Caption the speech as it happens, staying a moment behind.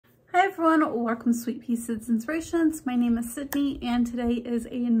everyone, welcome to Sweetpea Sid's Inspirations. My name is Sydney and today is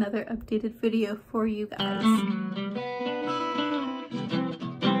another updated video for you guys.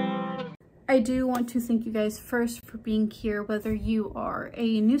 I do want to thank you guys first for being here, whether you are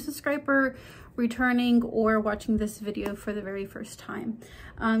a new subscriber, returning, or watching this video for the very first time.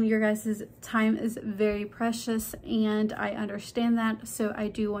 Your guys' time is very precious and I understand that, so I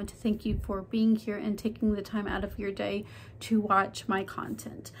do want to thank you for being here and taking the time out of your day to watch my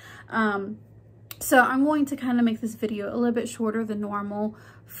content. So I'm going to kind of make this video a little bit shorter than normal,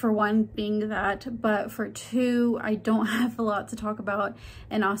 for one being that, but for two, I don't have a lot to talk about,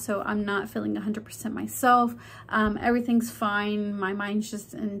 and also I'm not feeling 100% myself. Everything's fine. My mind's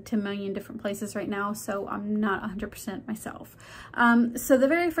just in 10 million different places right now, so I'm not 100% myself. So the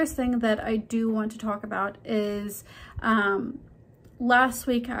very first thing that I do want to talk about is last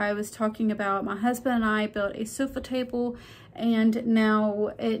week I was talking about my husband and I built a sofa table, and now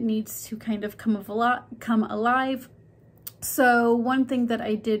it needs to kind of come alive. So one thing that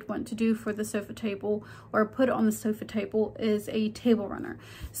I did want to do for the sofa table, or put on the sofa table, is a table runner.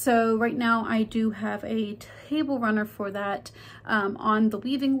 So right now I do have a table runner for that on the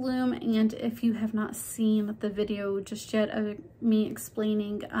weaving loom, and if you have not seen the video just yet of me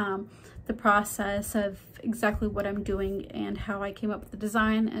explaining the process of exactly what I'm doing and how I came up with the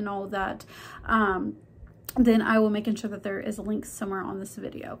design and all that, then I will make sure that there is a link somewhere on this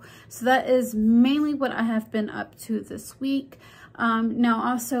video. So that is mainly what I have been up to this week. Now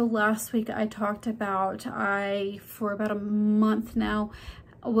also last week I talked about, for about a month now,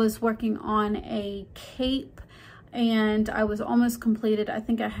 was working on a cape and I was almost completed. I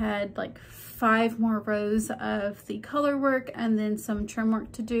think I had like 5 more rows of the color work and then some trim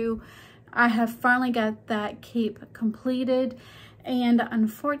work to do. I have finally got that cape completed, and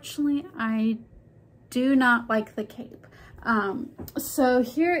unfortunately I do not like the cape. So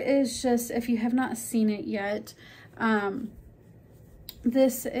here is just, if you have not seen it yet,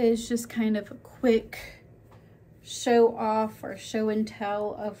 this is just kind of a quick show off or show and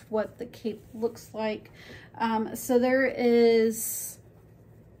tell of what the cape looks like. So there is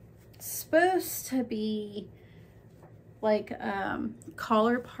supposed to be like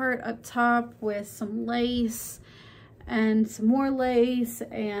collar part up top with some lace and some more lace,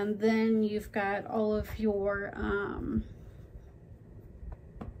 and then you've got all of your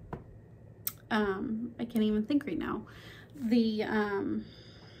I can't even think right now, the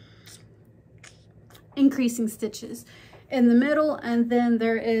increasing stitches in the middle, and then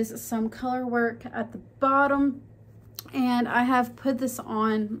there is some color work at the bottom. And I have put this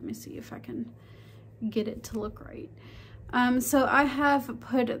on, let me see if I can get it to look right. So I have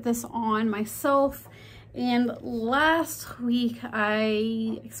put this on myself, and last week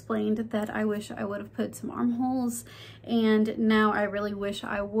I explained that I wish I would have put some armholes, and now I really wish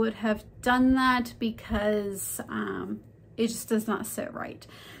I would have done that because it just does not sit right.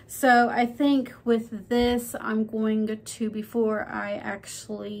 So I think with this, I'm going to, before I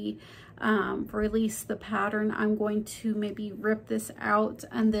actually release the pattern, I'm going to maybe rip this out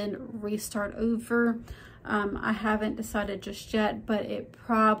and then restart over. I haven't decided just yet, but it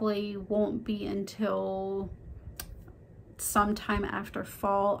probably won't be until sometime after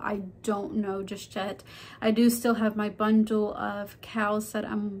fall. I don't know just yet. I do still have my bundle of cows that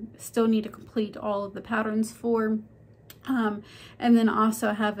I'm still need to complete all of the patterns for. And then also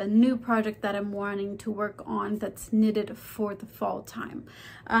I have a new project that I'm wanting to work on that's knitted for the fall time.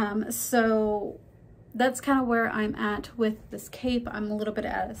 So that's kind of where I'm at with this cape. I'm a little bit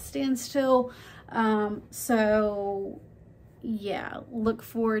at a standstill. So yeah, look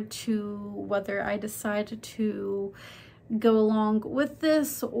forward to whether I decide to go along with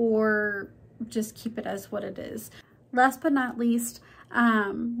this or just keep it as what it is. Last but not least,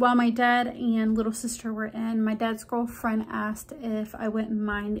 while my dad and little sister were in, my dad's girlfriend asked if I wouldn't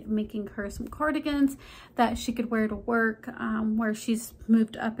mind making her some cardigans that she could wear to work, where she's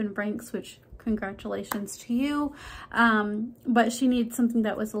moved up in ranks, which congratulations to you. But she needs something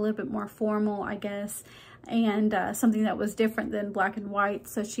that was a little bit more formal, I guess, and something that was different than black and white.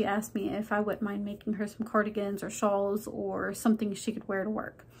 So she asked me if I wouldn't mind making her some cardigans or shawls or something she could wear to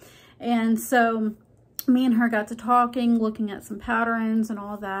work. And so me and her got to talking, looking at some patterns and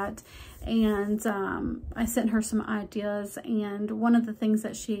all that, and I sent her some ideas, and one of the things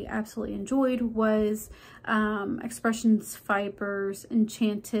that she absolutely enjoyed was Expressions Fibers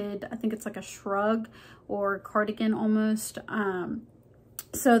Enchanted, I think it's like a shrug or cardigan almost.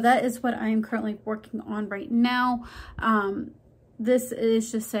 So that is what I am currently working on right now. This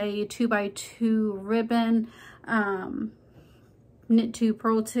is just a 2x2 ribbon, knit 2,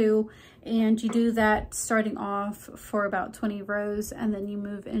 purl 2, and you do that starting off for about 20 rows, and then you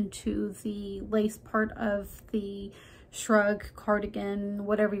move into the lace part of the shrug, cardigan,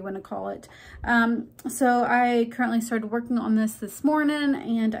 whatever you want to call it. So I currently started working on this morning,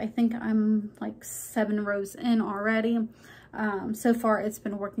 and I think I'm like 7 rows in already. So far it's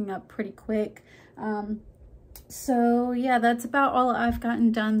been working up pretty quick. So yeah, that's about all I've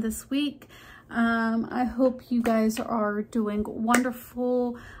gotten done this week. I hope you guys are doing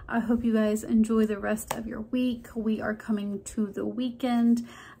wonderful. I hope you guys enjoy the rest of your week. We are coming to the weekend,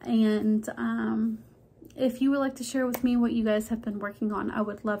 and if you would like to share with me what you guys have been working on, I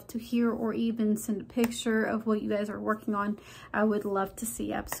would love to hear, or even send a picture of what you guys are working on. I would love to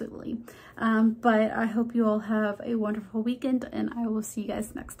see, absolutely. But I hope you all have a wonderful weekend, and I will see you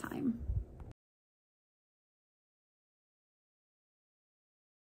guys next time.